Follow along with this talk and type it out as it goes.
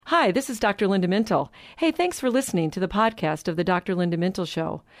Hi, this is Dr. Linda Mintle. Hey, thanks for listening to the podcast of the Dr. Linda Mintle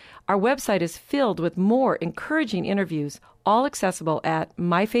Show. Our website is filled with more encouraging interviews, all accessible at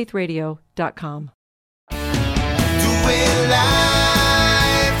myfaithradio.com. Doing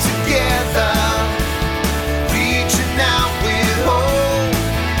life together, reaching out with hope,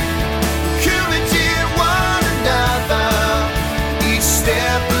 encouraging one another, each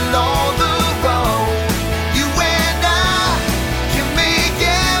step along the road. You and I can make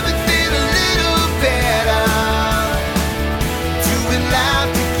everything a little better, doing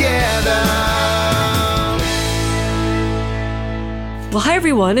life together. Well, hi,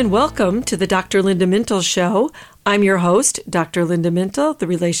 everyone, and welcome to the Dr. Linda Mintle Show. I'm your host, Dr. Linda Mintle, the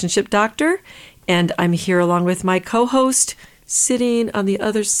relationship doctor, and I'm here along with my co-host, sitting on the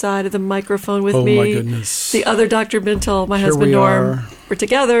other side of the microphone with me. Oh, my goodness. The other Dr. Mintle, my Here husband, we Norm. are. We're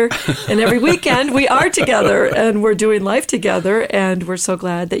together, and every weekend we are together, and we're doing life together, and we're so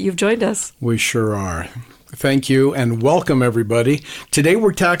glad that you've joined us. We sure are. Thank you and welcome, everybody. Today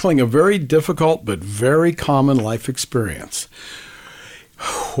we're tackling a very difficult but very common life experience.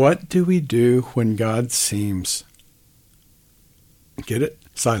 What do we do when God seems, get it?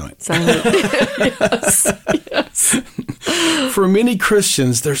 Silent. Silent. Yes. For many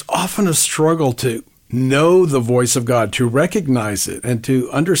Christians, there's often a struggle to know the voice of God, to recognize it, and to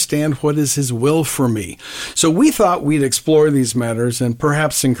understand what is His will for me. So we thought we'd explore these matters and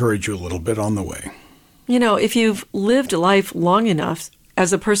perhaps encourage you a little bit on the way. You know, if you've lived life long enough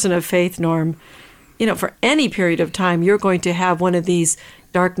as a person of faith, Norm, you know, for any period of time, you're going to have one of these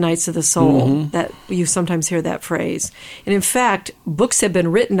dark nights of the soul that you sometimes hear that phrase. And in fact, books have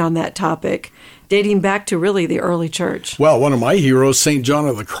been written on that topic dating back to really the early church. Well, one of my heroes, St. John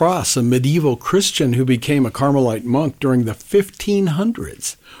of the Cross, a medieval Christian who became a Carmelite monk during the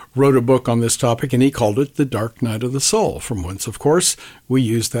 1500s, wrote a book on this topic, and he called it The Dark Night of the Soul, from whence, of course, we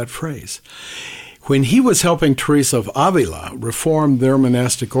use that phrase. When he was helping Teresa of Avila reform their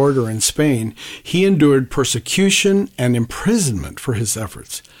monastic order in Spain, he endured persecution and imprisonment for his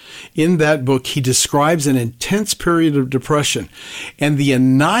efforts. In that book, he describes an intense period of depression and the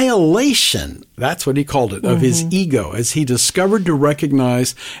annihilation, that's what he called it, of his ego as he discovered to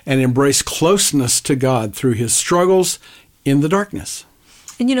recognize and embrace closeness to God through his struggles in the darkness.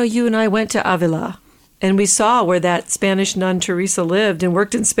 And you know, you and I went to Avila, and we saw where that Spanish nun Teresa lived and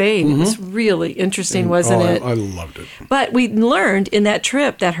worked in Spain. It was really interesting, wasn't it? I loved it. But we learned in that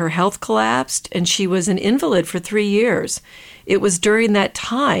trip that her health collapsed and she was an invalid for 3 years. It was during that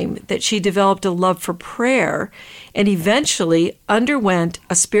time that she developed a love for prayer and eventually underwent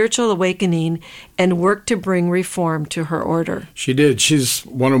a spiritual awakening and worked to bring reform to her order. She did. She's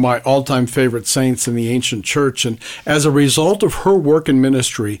one of my all-time favorite saints in the ancient church. And as a result of her work and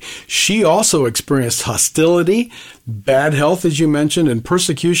ministry, she also experienced hostility, bad health, as you mentioned, and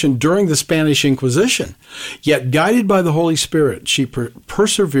persecution during the Spanish Inquisition. Yet, guided by the Holy Spirit, she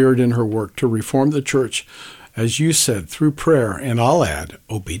persevered in her work to reform the church, as you said, through prayer, and I'll add,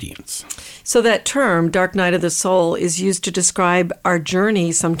 obedience. So that term, Dark Night of the Soul, is used to describe our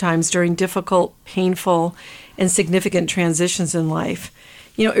journey sometimes during difficult, painful, and significant transitions in life.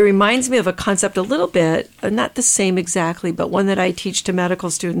 You know, it reminds me of a concept a little bit, not the same exactly, but one that I teach to medical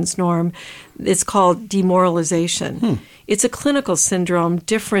students, Norm. It's called demoralization. It's a clinical syndrome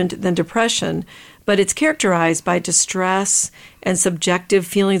different than depression, but it's characterized by distress and subjective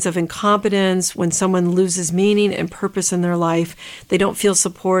feelings of incompetence. When someone loses meaning and purpose in their life, they don't feel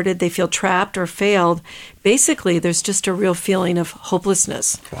supported, they feel trapped or failed. Basically, there's just a real feeling of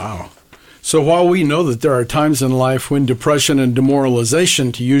hopelessness. Wow. So while we know that there are times in life when depression and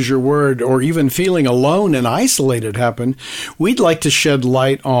demoralization, to use your word, or even feeling alone and isolated happen, we'd like to shed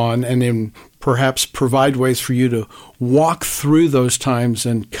light on and perhaps provide ways for you to walk through those times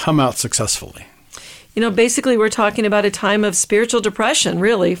and come out successfully. You know, basically, we're talking about a time of spiritual depression,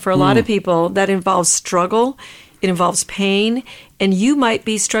 really, for a lot of people. That involves struggle, it involves pain, and you might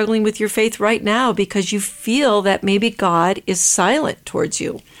be struggling with your faith right now because you feel that maybe God is silent towards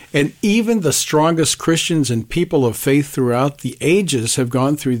you. And even the strongest Christians and people of faith throughout the ages have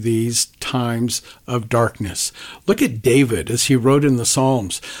gone through these times of darkness. Look at David, as he wrote in the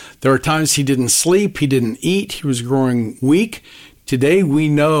Psalms. There are times he didn't sleep, he didn't eat, he was growing weak. Today we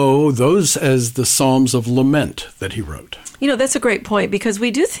know those as the Psalms of Lament that he wrote. You know, that's a great point because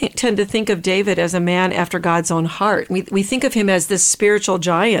we do tend to think of David as a man after God's own heart. We think of him as this spiritual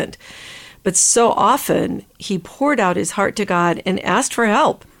giant, but so often he poured out his heart to God and asked for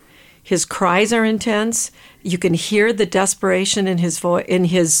help. His cries are intense. You can hear the desperation in his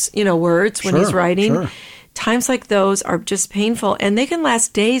words when he's writing. Sure. Times like those are just painful, and they can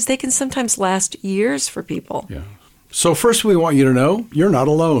last days. They can sometimes last years for people. Yeah. So first we want you to know you're not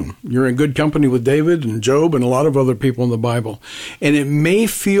alone. You're in good company with David and Job and a lot of other people in the Bible. And it may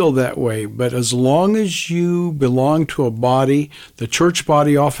feel that way, but as long as you belong to a body, the church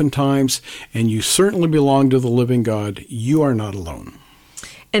body oftentimes, and you certainly belong to the living God, you are not alone.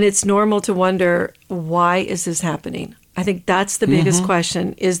 And it's normal to wonder, why is this happening? I think that's the biggest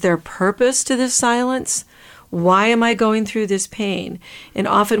question. Is there purpose to this silence? Why am I going through this pain? And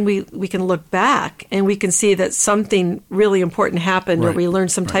often we can look back and we can see that something really important happened, or we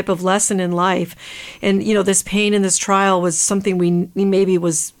learned some type of lesson in life. And, this pain and this trial was something we maybe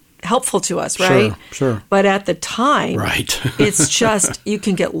was helpful to us, right? Sure. But at the time, it's just, you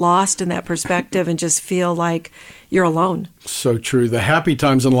can get lost in that perspective and just feel like you're alone. So true. The happy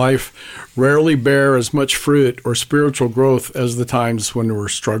times in life rarely bear as much fruit or spiritual growth as the times when we're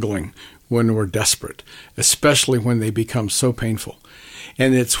struggling, when we're desperate, especially when they become so painful.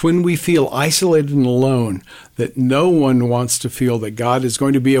 And it's when we feel isolated and alone that no one wants to feel that God is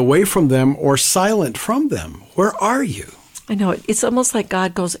going to be away from them or silent from them. Where are you? I know. It's almost like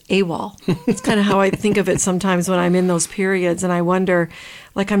God goes AWOL. It's kind of how I think of it sometimes when I'm in those periods. And I wonder,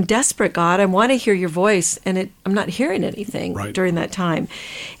 like, I'm desperate, God. I want to hear your voice, and I'm not hearing anything during that time.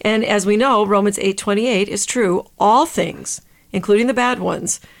 And as we know, Romans 8:28 is true. All things, including the bad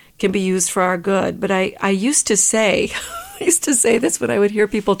ones, can be used for our good. But I used to say... I used to say this when I would hear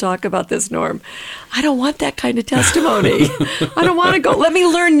people talk about this, Norm. I don't want that kind of testimony. I don't want to go. Let me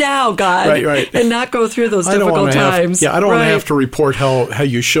learn now, God, and not go through those difficult times. I don't want to have to report how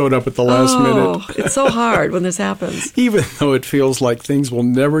you showed up at the last minute. It's so hard when this happens. Even though it feels like things will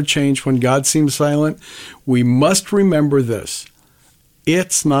never change when God seems silent, we must remember this.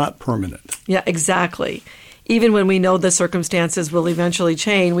 It's not permanent. Yeah, exactly. Even when we know the circumstances will eventually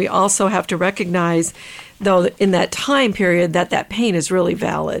change, we also have to recognize, though, in that time period, that pain is really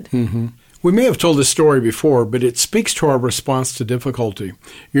valid. Mm-hmm. We may have told this story before, but it speaks to our response to difficulty.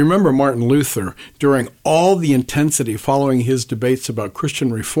 You remember Martin Luther, during all the intensity following his debates about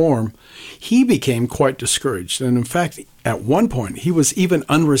Christian reform, he became quite discouraged. And in fact, at one point, he was even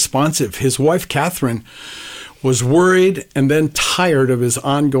unresponsive. His wife, Catherine, was worried and then tired of his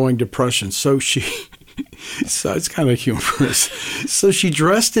ongoing depression. So it's kind of humorous. So she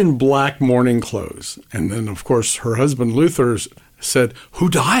dressed in black mourning clothes. And then, of course, her husband Luther said, "Who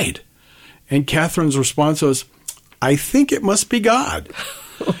died?" And Catherine's response was, "I think it must be God."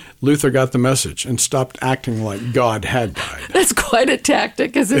 Luther got the message and stopped acting like God had died. That's quite a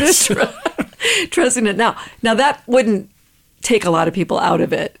tactic, isn't it? Trusting it. Now that wouldn't take a lot of people out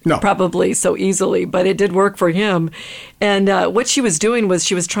of it, probably so easily, but it did work for him. And what she was doing was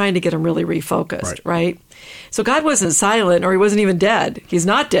she was trying to get him really refocused, right? So God wasn't silent, or he wasn't even dead. He's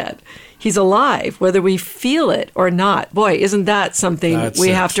not dead. He's alive, whether we feel it or not. Boy, isn't that something we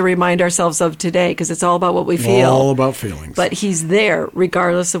have to remind ourselves of today, because it's all about what we feel. All about feelings. But he's there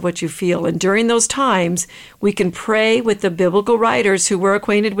regardless of what you feel. And during those times, we can pray with the biblical writers who were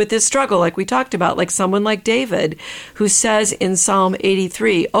acquainted with this struggle, like we talked about, like someone like David, who says in Psalm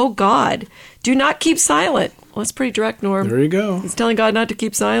 83, "Oh God, do not keep silent." Well, that's pretty direct, Norm. There you go. He's telling God not to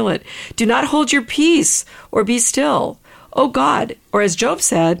keep silent. "Do not hold your peace or be still. Oh God," or as Job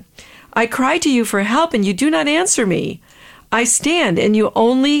said, "I cry to you for help and you do not answer me. I stand and you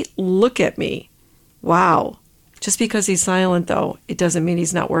only look at me." Wow. Just because he's silent, though, it doesn't mean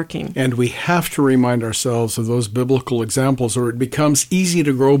he's not working. And we have to remind ourselves of those biblical examples, or it becomes easy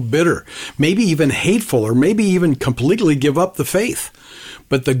to grow bitter, maybe even hateful, or maybe even completely give up the faith.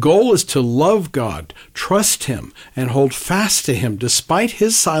 But the goal is to love God, trust him, and hold fast to him despite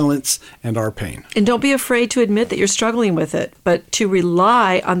his silence and our pain. And don't be afraid to admit that you're struggling with it, but to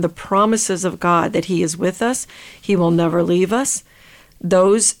rely on the promises of God that he is with us, he will never leave us.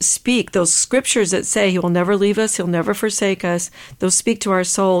 Those scriptures that say he will never leave us, he'll never forsake us, those speak to our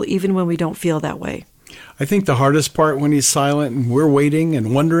soul even when we don't feel that way. I think the hardest part when he's silent and we're waiting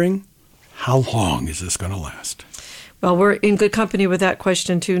and wondering, how long is this going to last? Well, we're in good company with that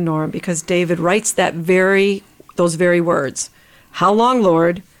question too, Norm, because David writes those very words. "How long,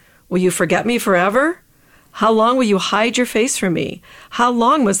 Lord? Will you forget me forever? How long will you hide your face from me? How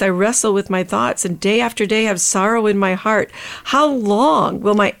long must I wrestle with my thoughts and day after day have sorrow in my heart? How long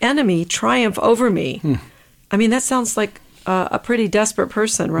will my enemy triumph over me?" I mean, that sounds like a pretty desperate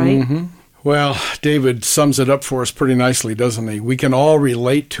person, right? Mm-hmm. Well, David sums it up for us pretty nicely, doesn't he? We can all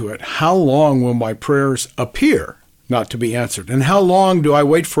relate to it. How long will my prayers appear not to be answered? And how long do I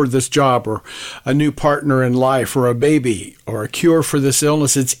wait for this job or a new partner in life or a baby or a cure for this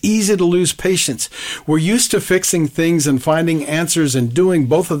illness? It's easy to lose patience. We're used to fixing things and finding answers and doing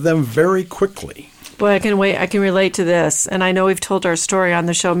both of them very quickly. Boy, I can relate to this. And I know we've told our story on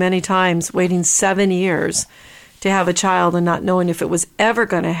the show many times, waiting 7 years to have a child and not knowing if it was ever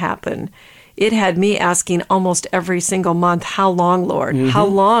going to happen, it had me asking almost every single month, how long, Lord? How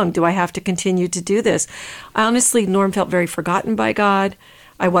long do I have to continue to do this? I honestly, Norm, felt very forgotten by God.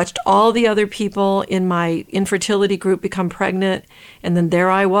 I watched all the other people in my infertility group become pregnant, and then there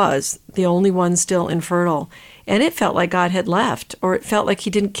I was, the only one still infertile. And it felt like God had left, or it felt like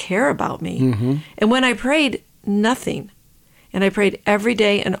he didn't care about me. And when I prayed, nothing. And I prayed every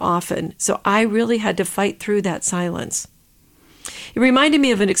day and often, so I really had to fight through that silence. It reminded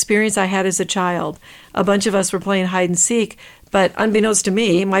me of an experience I had as a child. A bunch of us were playing hide and seek, but unbeknownst to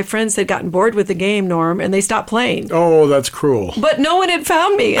me, my friends had gotten bored with the game, Norm, and they stopped playing. Oh, that's cruel. But no one had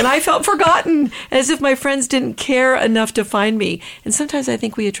found me, and I felt forgotten, as if my friends didn't care enough to find me. And sometimes I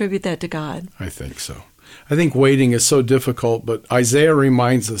think we attribute that to God. I think so. I think waiting is so difficult, but Isaiah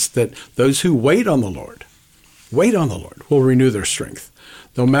reminds us that those who wait on the Lord, will renew their strength.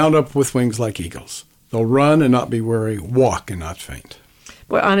 They'll mount up with wings like eagles. They'll run and not be weary, walk and not faint.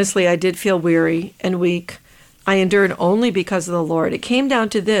 Well, honestly, I did feel weary and weak. I endured only because of the Lord. It came down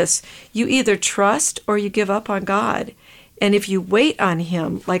to this: you either trust or you give up on God. And if you wait on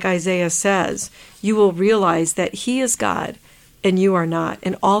him, like Isaiah says, you will realize that he is God and you are not,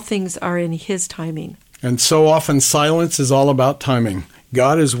 and all things are in his timing. And so often silence is all about timing.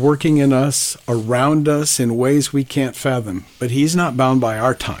 God is working in us, around us, in ways we can't fathom, but he's not bound by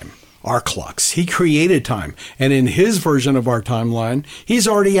our time, our clocks. He created time, and in his version of our timeline, he's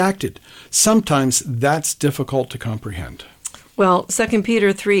already acted. Sometimes that's difficult to comprehend. Well, 2 Peter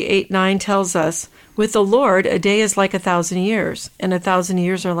 3:8-9 tells us, with the Lord, a day is like 1,000 years, and 1,000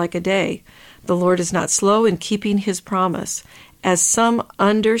 years are like a day. The Lord is not slow in keeping his promise, as some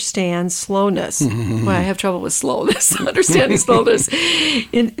understand slowness. Well, I have trouble with slowness, understanding slowness.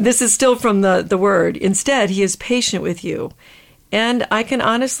 This is still from the word. Instead, he is patient with you. And I can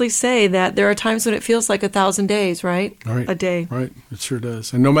honestly say that there are times when it feels like 1,000 days, right? Right. A day. Right. It sure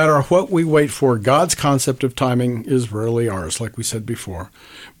does. And no matter what we wait for, God's concept of timing is rarely ours, like we said before.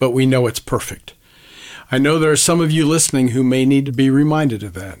 But we know it's perfect. I know there are some of you listening who may need to be reminded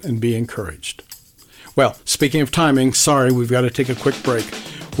of that and be encouraged. Well, speaking of timing, sorry, we've got to take a quick break.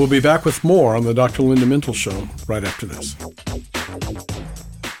 We'll be back with more on the Dr. Linda Mintle Show right after this.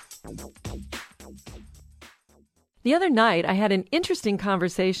 The other night, I had an interesting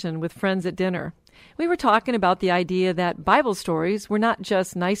conversation with friends at dinner. We were talking about the idea that Bible stories were not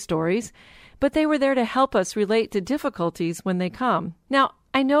just nice stories, but they were there to help us relate to difficulties when they come. Now,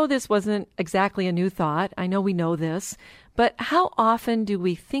 I know this wasn't exactly a new thought. I know we know this. But how often do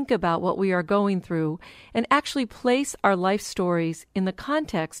we think about what we are going through and actually place our life stories in the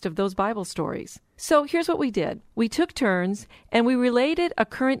context of those Bible stories? So here's what we did. We took turns and we related a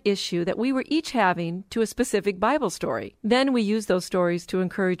current issue that we were each having to a specific Bible story. Then we used those stories to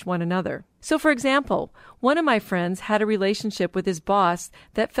encourage one another. So for example, one of my friends had a relationship with his boss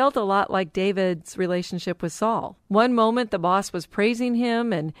that felt a lot like David's relationship with Saul. One moment the boss was praising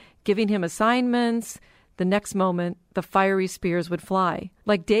him and giving him assignments. The next moment, the fiery spears would fly.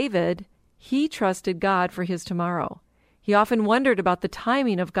 Like David, he trusted God for his tomorrow. He often wondered about the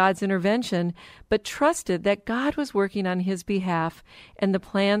timing of God's intervention, but trusted that God was working on his behalf and the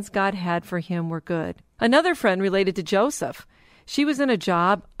plans God had for him were good. Another friend related to Joseph. She was in a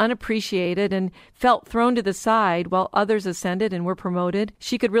job, unappreciated, and felt thrown to the side while others ascended and were promoted.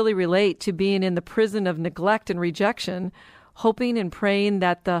 She could really relate to being in the prison of neglect and rejection, hoping and praying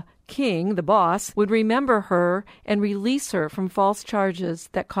that the king, the boss, would remember her and release her from false charges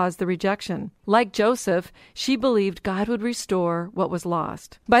that caused the rejection. Like Joseph, she believed God would restore what was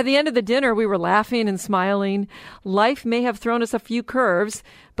lost. By the end of the dinner, we were laughing and smiling. Life may have thrown us a few curves,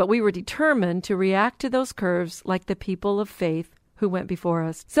 but we were determined to react to those curves like the people of faith who went before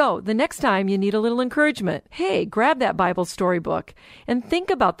us. So the next time you need a little encouragement, hey, grab that Bible storybook and think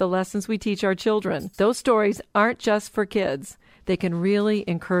about the lessons we teach our children. Those stories aren't just for kids. They can really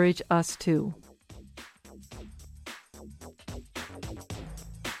encourage us too.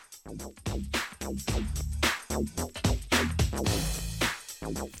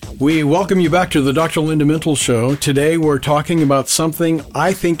 We welcome you back to the Dr. Linda Mintle Show. Today we're talking about something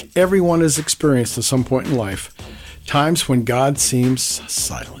I think everyone has experienced at some point in life, times when God seems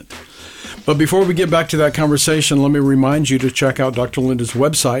silent. But before we get back to that conversation, let me remind you to check out Dr. Linda's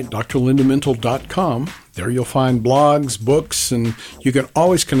website, drlindamintle.com. There you'll find blogs, books, and you can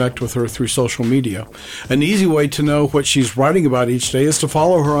always connect with her through social media. An easy way to know what she's writing about each day is to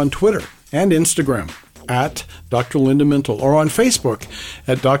follow her on Twitter and Instagram at Dr. Linda Mintle, or on Facebook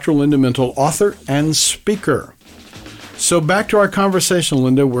at Dr. Linda Mintle, author and speaker. So back to our conversation,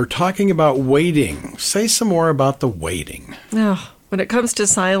 Linda. We're talking about waiting. Say some more about the waiting. Oh, When it comes to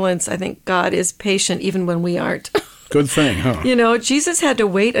silence, I think God is patient even when we aren't. Good thing, huh? Jesus had to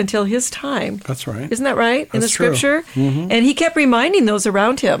wait until his time. That's right. Isn't that right? In the That's true. scripture? Mm-hmm. And he kept reminding those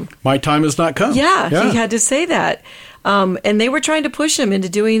around him. My time has not come. Yeah, he had to say that. And they were trying to push him into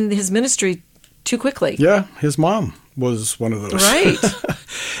doing his ministry too quickly. Yeah, his mom was one of those. Right.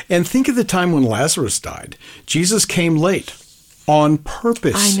 And think of the time when Lazarus died. Jesus came late on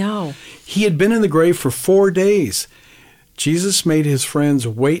purpose. I know. He had been in the grave for 4 days. Jesus made his friends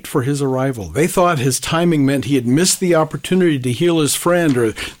wait for his arrival. They thought his timing meant he had missed the opportunity to heal his friend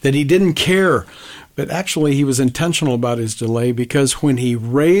or that he didn't care. But actually, he was intentional about his delay because when he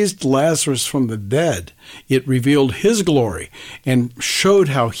raised Lazarus from the dead, it revealed his glory and showed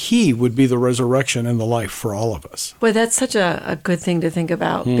how he would be the resurrection and the life for all of us. Boy, that's such a good thing to think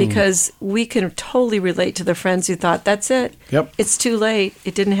about because we can totally relate to the friends who thought, that's it. Yep. It's too late.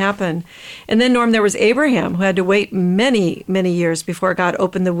 It didn't happen. And then, Norm, there was Abraham who had to wait many, many years before God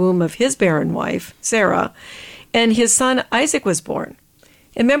opened the womb of his barren wife, Sarah, and his son Isaac was born.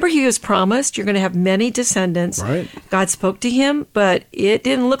 And remember, he was promised, you're going to have many descendants. Right. God spoke to him, but it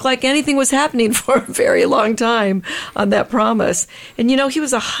didn't look like anything was happening for a very long time on that promise. And, he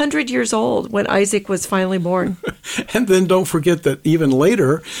was 100 years old when Isaac was finally born. And then don't forget that even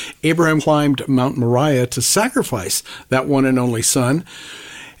later, Abraham climbed Mount Moriah to sacrifice that one and only son.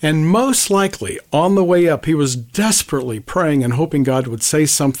 And most likely, on the way up, he was desperately praying and hoping God would say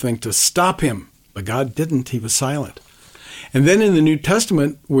something to stop him. But God didn't. He was silent. And then in the New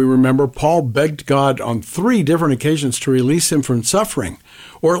Testament, we remember Paul begged God on 3 different occasions to release him from suffering,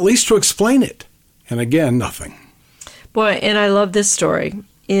 or at least to explain it. And again, nothing. Boy, and I love this story.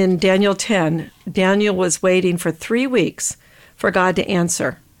 In Daniel 10, Daniel was waiting for 3 weeks for God to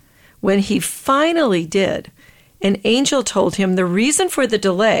answer. When he finally did, an angel told him the reason for the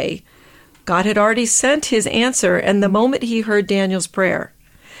delay, God had already sent his answer and the moment he heard Daniel's prayer.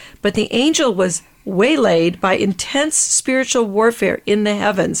 But the angel was waylaid by intense spiritual warfare in the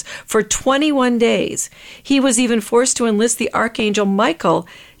heavens for 21 days. He was even forced to enlist the archangel Michael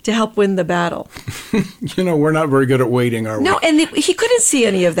to help win the battle. We're not very good at waiting, are we? No, and he couldn't see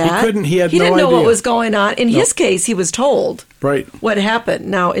any of that. He couldn't. He had no idea. He didn't know what was going on. In his case, he was told what happened.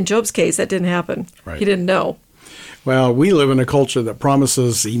 Now, in Job's case, that didn't happen. Right. He didn't know. Well, we live in a culture that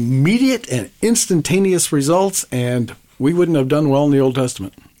promises immediate and instantaneous results, and we wouldn't have done well in the Old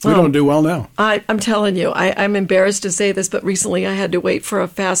Testament. We don't do well now. I'm telling you, I'm embarrassed to say this, but recently I had to wait for a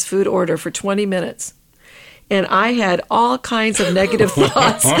fast food order for 20 minutes. And I had all kinds of negative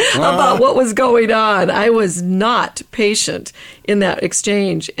thoughts about what was going on. I was not patient in that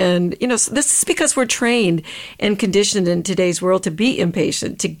exchange. And, this is because we're trained and conditioned in today's world to be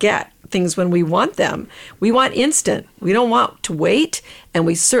impatient, to get things when we want them. We want instant. We don't want to wait, and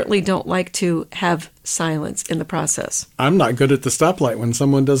we certainly don't like to have silence in the process. I'm not good at the stoplight when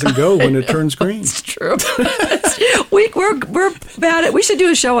someone doesn't go when it turns green. It's true. We're bad at. We should do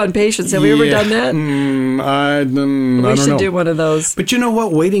a show on patience. Have we ever done that? I don't know. We should do one of those. But you know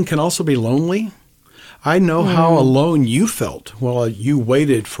what? Waiting can also be lonely. I know how alone you felt while you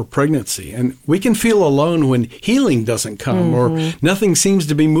waited for pregnancy. And we can feel alone when healing doesn't come or nothing seems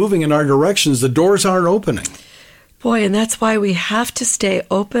to be moving in our directions. The doors aren't opening. Boy, and that's why we have to stay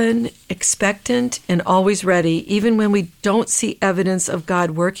open, expectant, and always ready, even when we don't see evidence of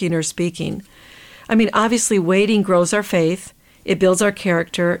God working or speaking. I mean, obviously, waiting grows our faith. It builds our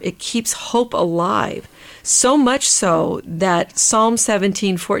character. It keeps hope alive. So much so that Psalm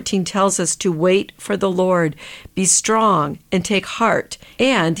 17:14 tells us to wait for the Lord, be strong, and take heart.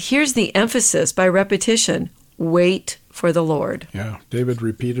 And here's the emphasis by repetition, wait for the Lord. Yeah, David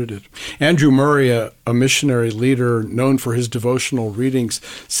repeated it. Andrew Murray, a missionary leader known for his devotional readings,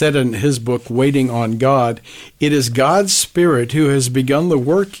 said in his book, Waiting on God, "It is God's Spirit who has begun the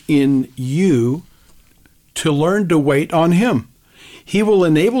work in you to learn to wait on Him. He will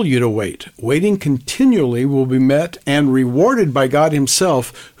enable you to wait. Waiting continually will be met and rewarded by God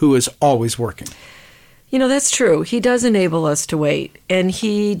Himself, who is always working." That's true. He does enable us to wait, and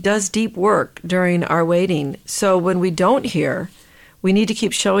He does deep work during our waiting. So when we don't hear, we need to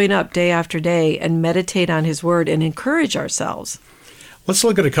keep showing up day after day and meditate on His Word and encourage ourselves. Let's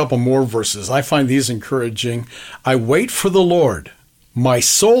look at a couple more verses. I find these encouraging. I wait for the Lord. My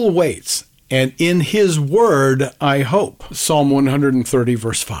soul waits, and in His Word I hope. Psalm 130,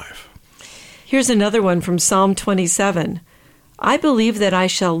 verse 5. Here's another one from Psalm 27. I believe that I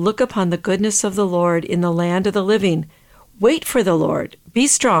shall look upon the goodness of the Lord in the land of the living. Wait for the Lord. Be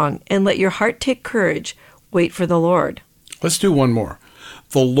strong, and let your heart take courage. Wait for the Lord. Let's do one more.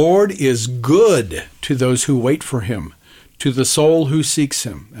 The Lord is good to those who wait for Him, to the soul who seeks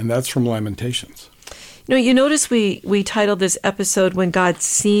Him. And that's from Lamentations. You notice we titled this episode When God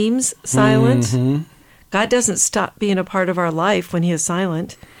Seems Silent. Mm-hmm. God doesn't stop being a part of our life when he is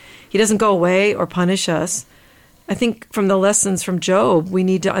silent. He doesn't go away or punish us. I think from the lessons from Job, we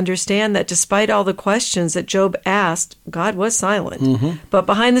need to understand that despite all the questions that Job asked, God was silent. Mm-hmm. But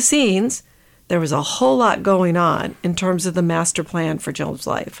behind the scenes, there was a whole lot going on in terms of the master plan for Job's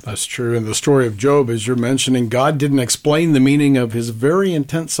life. That's true. In the story of Job, as you're mentioning, God didn't explain the meaning of his very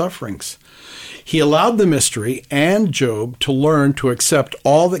intense sufferings. He allowed the mystery and Job to learn to accept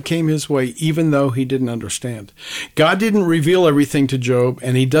all that came his way, even though he didn't understand. God didn't reveal everything to Job,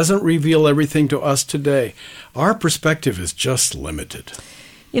 and he doesn't reveal everything to us today. Our perspective is just limited.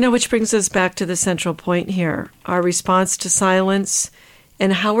 Which brings us back to the central point here, our response to silence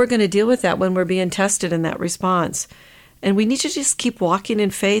and how we're going to deal with that when we're being tested in that response. And we need to just keep walking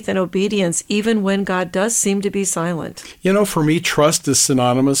in faith and obedience, even when God does seem to be silent. For me, trust is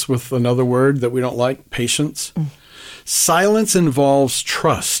synonymous with another word that we don't like, patience. Silence involves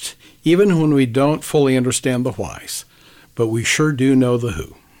trust, even when we don't fully understand the whys. But we sure do know the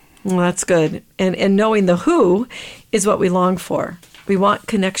who. Well, that's good. And knowing the who is what we long for. We want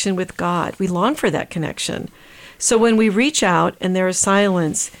connection with God. We long for that connection. So when we reach out and there is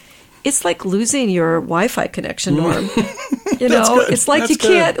silence, it's like losing your Wi-Fi connection, Norm. It's like you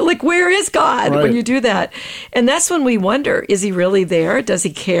can't, where is God when you do that? And that's when we wonder, is he really there? Does he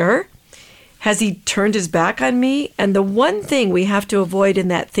care? Has he turned his back on me? And the one thing we have to avoid in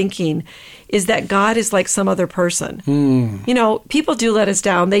that thinking is that God is like some other person. People do let us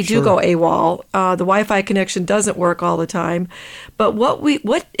down. They do go AWOL. The Wi-Fi connection doesn't work all the time. But we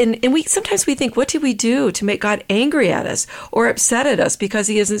sometimes we think, what did we do to make God angry at us or upset at us because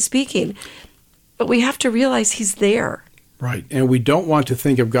he isn't speaking? But we have to realize he's there. Right. And we don't want to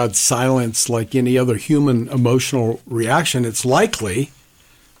think of God's silence like any other human emotional reaction. It's likely,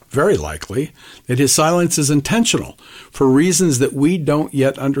 very likely, that his silence is intentional for reasons that we don't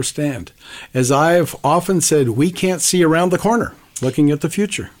yet understand. As I've often said, we can't see around the corner looking at the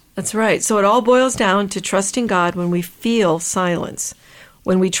future. That's right. So it all boils down to trusting God when we feel silence.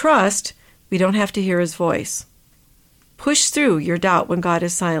 When we trust, we don't have to hear his voice. Push through your doubt when God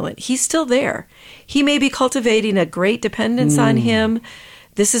is silent. He's still there. He may be cultivating a great dependence on him.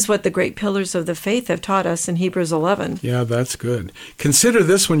 This is what the great pillars of the faith have taught us in Hebrews 11. Yeah, that's good. Consider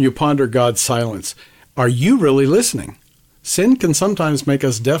this when you ponder God's silence. Are you really listening? Sin can sometimes make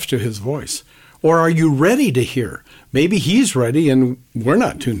us deaf to his voice. Or are you ready to hear? Maybe he's ready and we're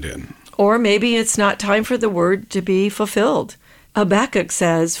not tuned in. Or maybe it's not time for the word to be fulfilled. Habakkuk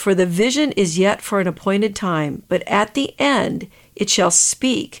says, "For the vision is yet for an appointed time, but at the end it shall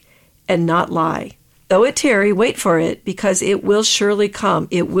speak and not lie. Though it tarry, wait for it, because it will surely come.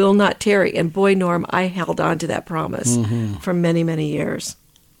 It will not tarry." And boy, Norm, I held on to that promise for many, many years.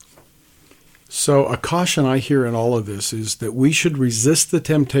 So a caution I hear in all of this is that we should resist the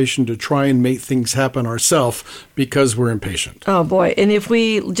temptation to try and make things happen ourselves because we're impatient. Oh, boy. And if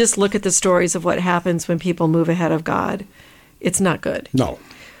we just look at the stories of what happens when people move ahead of God, it's not good. No.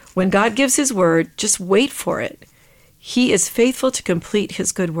 When God gives his word, just wait for it. He is faithful to complete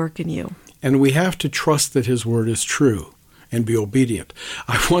his good work in you. And we have to trust that his word is true and be obedient.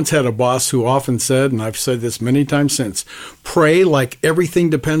 I once had a boss who often said, and I've said this many times since, pray like everything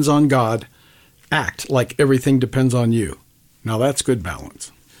depends on God, act like everything depends on you. Now that's good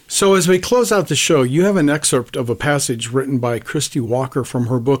balance. So as we close out the show, you have an excerpt of a passage written by Christy Walker from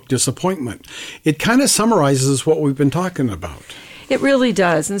her book, Disappointment. It kind of summarizes what we've been talking about. It really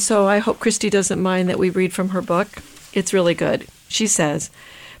does. And so I hope Christy doesn't mind that we read from her book. It's really good. She says,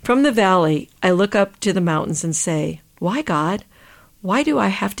 "From the valley, I look up to the mountains and say, 'Why, God? Why do I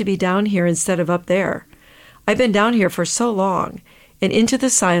have to be down here instead of up there? I've been down here for so long.' And into the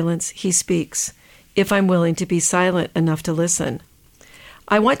silence he speaks, if I'm willing to be silent enough to listen.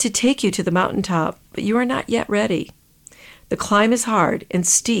 'I want to take you to the mountaintop, but you are not yet ready. The climb is hard and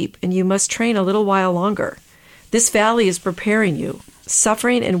steep, and you must train a little while longer. This valley is preparing you.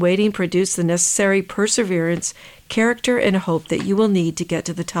 Suffering and waiting produce the necessary perseverance, character, and hope that you will need to get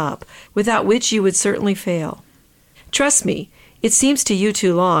to the top, without which you would certainly fail. Trust me, it seems to you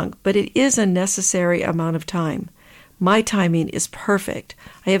too long, but it is a necessary amount of time. My timing is perfect.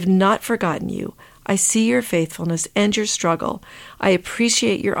 I have not forgotten you. I see your faithfulness and your struggle. I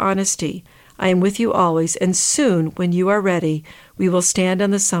appreciate your honesty. I am with you always, and soon, when you are ready, we will stand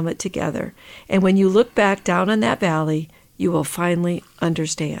on the summit together. And when you look back down on that valley, you will finally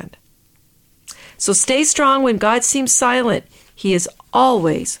understand.'" So stay strong when God seems silent. He is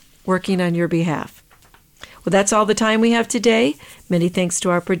always working on your behalf. Well, that's all the time we have today. Many thanks to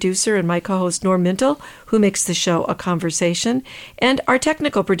our producer and my co-host Norm Mintle, who makes the show a conversation, and our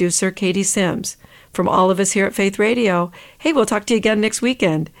technical producer, Katie Sims. From all of us here at Faith Radio, hey, we'll talk to you again next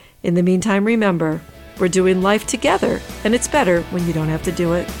weekend. In the meantime, remember, we're doing life together, and it's better when you don't have to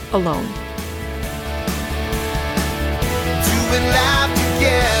do it alone. Doing life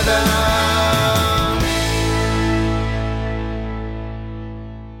together.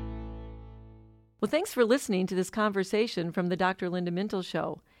 Well, thanks for listening to this conversation from the Dr. Linda Mintle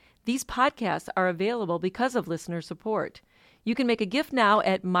Show. These podcasts are available because of listener support. You can make a gift now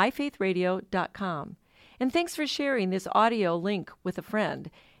at myfaithradio.com. And thanks for sharing this audio link with a friend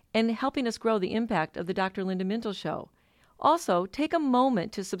and helping us grow the impact of the Dr. Linda Mintle Show. Also, take a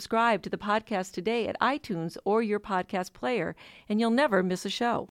moment to subscribe to the podcast today at iTunes or your podcast player, and you'll never miss a show.